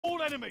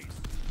enemies.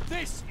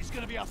 This is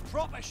going to be a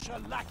proper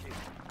shellacking.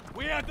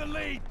 We have the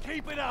lead.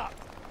 Keep it up.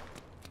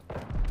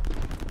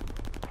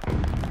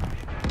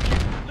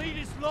 Lead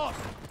is lost.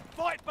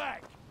 Fight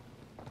back.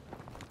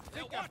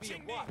 Think I'm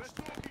being watched.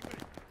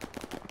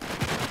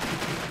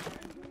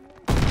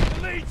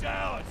 The lead's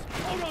ours.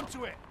 Hold on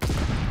to it.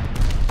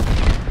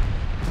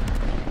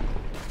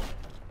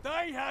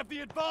 They have the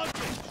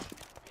advantage.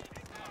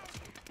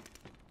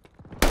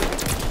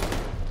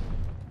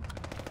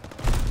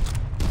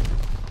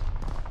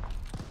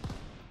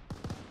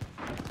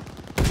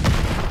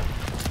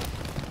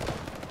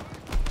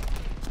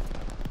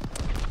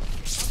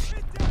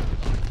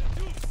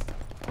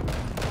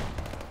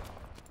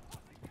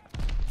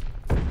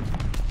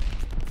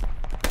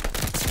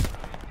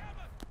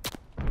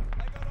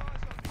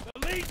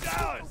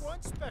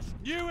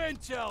 New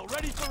intel,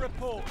 ready for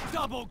report.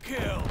 Double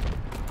kill.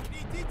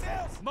 Need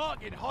details?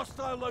 Marking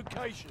hostile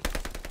location.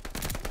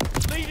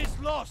 Lead is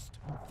lost.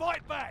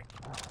 Fight back.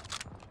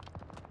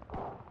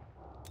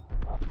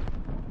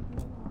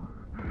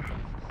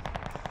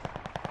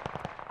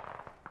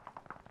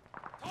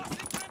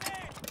 Tossing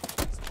grenade!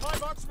 Supply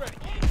box ready.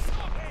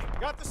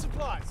 Got the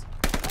supplies.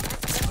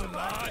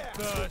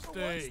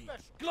 Bloodthirsty.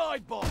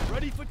 Glide bomb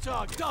ready for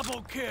target.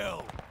 Double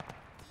kill.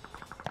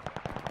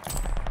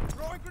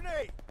 Throwing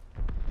grenade.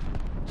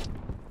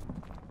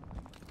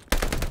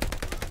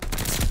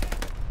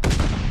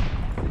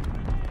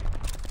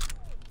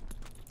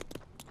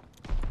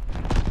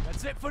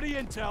 That's it for the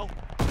intel.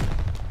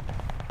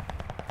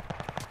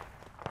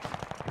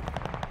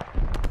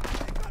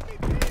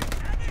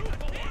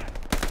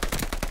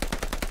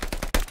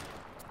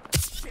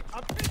 Shit,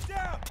 I'm pinned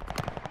down.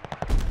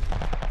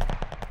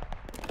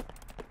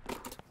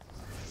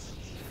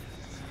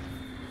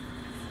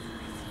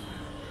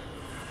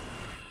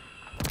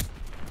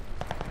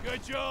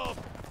 Good job.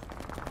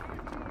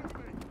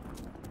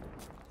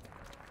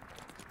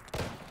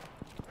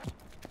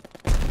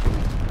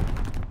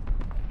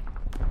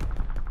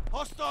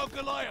 Hostile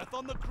Goliath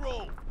on the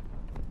crawl.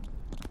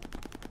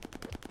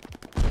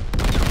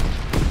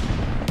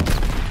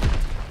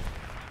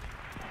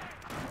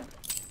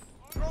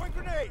 Throwing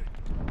grenade.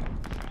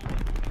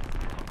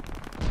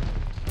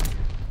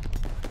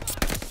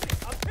 Shit,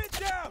 I'm pinned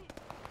down.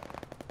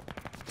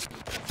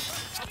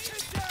 I'm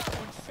pinned down.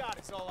 One shot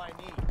is all I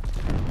need.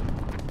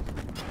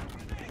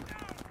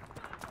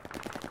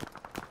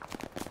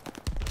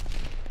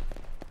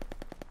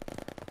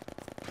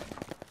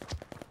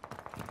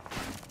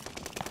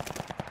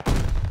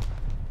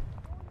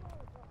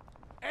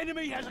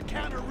 Enemy has a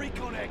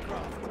counter-recon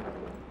aircraft.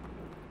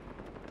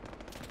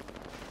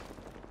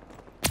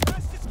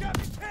 That's just got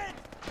me pinned!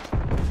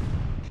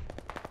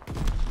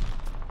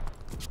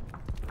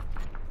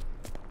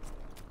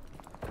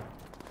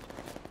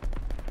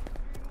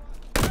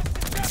 That's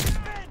just got me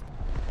pinned!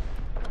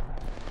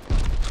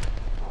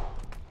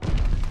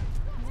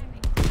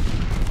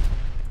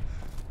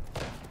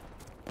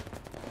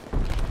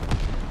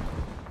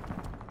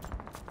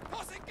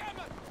 Tossing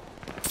gamma!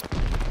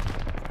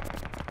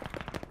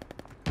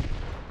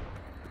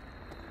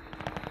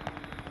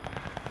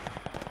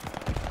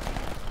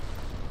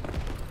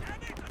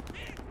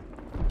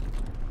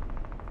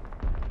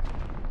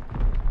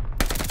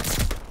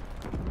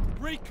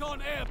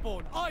 Recon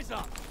airborne. Eyes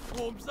up.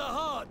 Warms the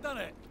heart, doesn't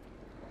it?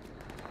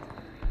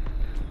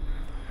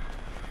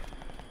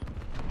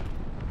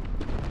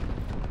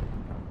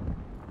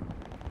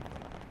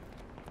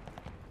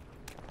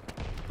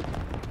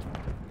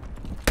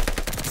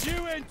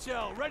 New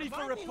intel, ready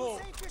for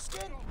report.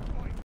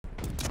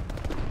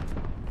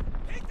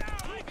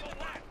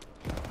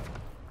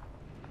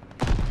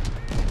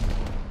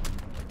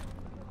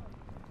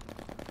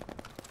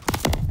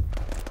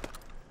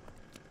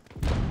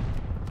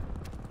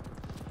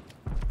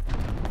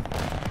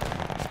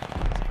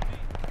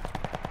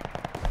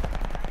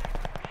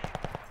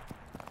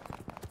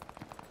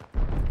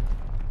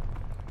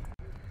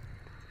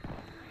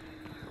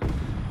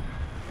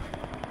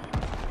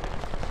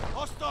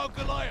 Hostile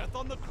Goliath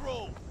on the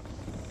crawl.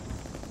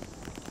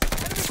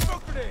 Enemy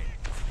smoke grenade!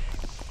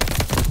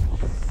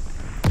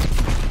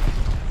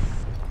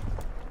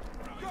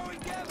 Going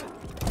gamma!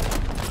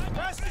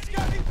 Bastard's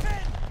got me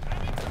pinned!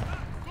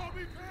 Got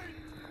me pinned!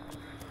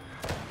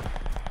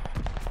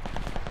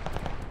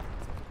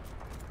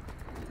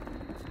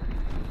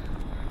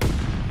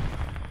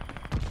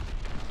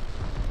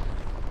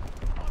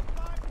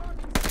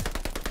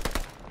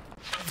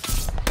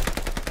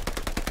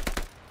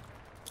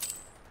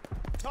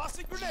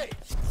 Tossing grenade!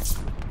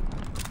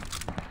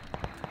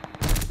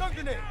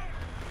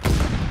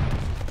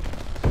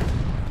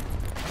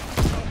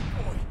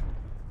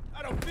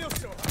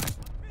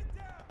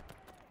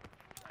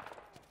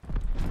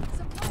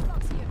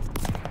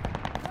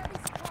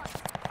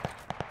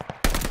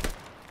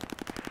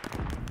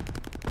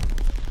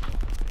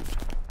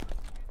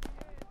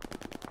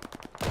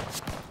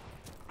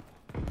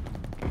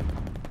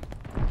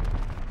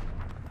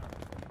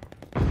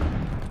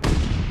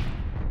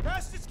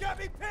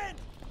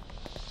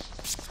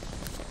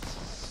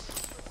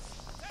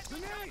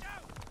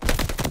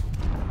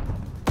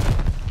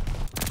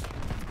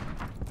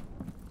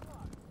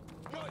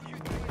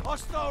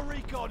 Hostile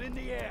recon in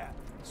the air.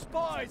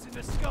 Spies in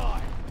the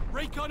sky.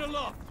 Recon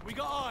aloft. We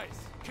got eyes.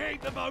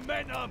 Keep the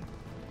momentum.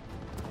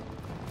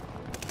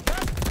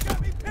 Bastards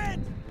got me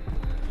pinned!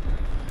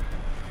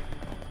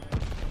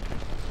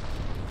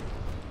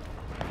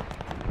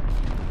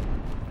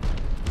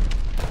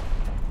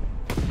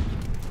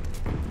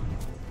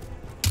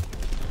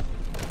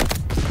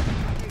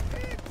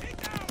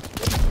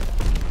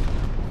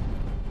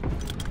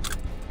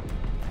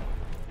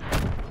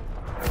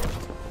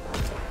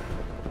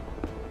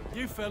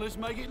 You fellas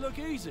make it look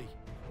easy.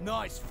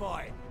 Nice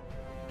fight.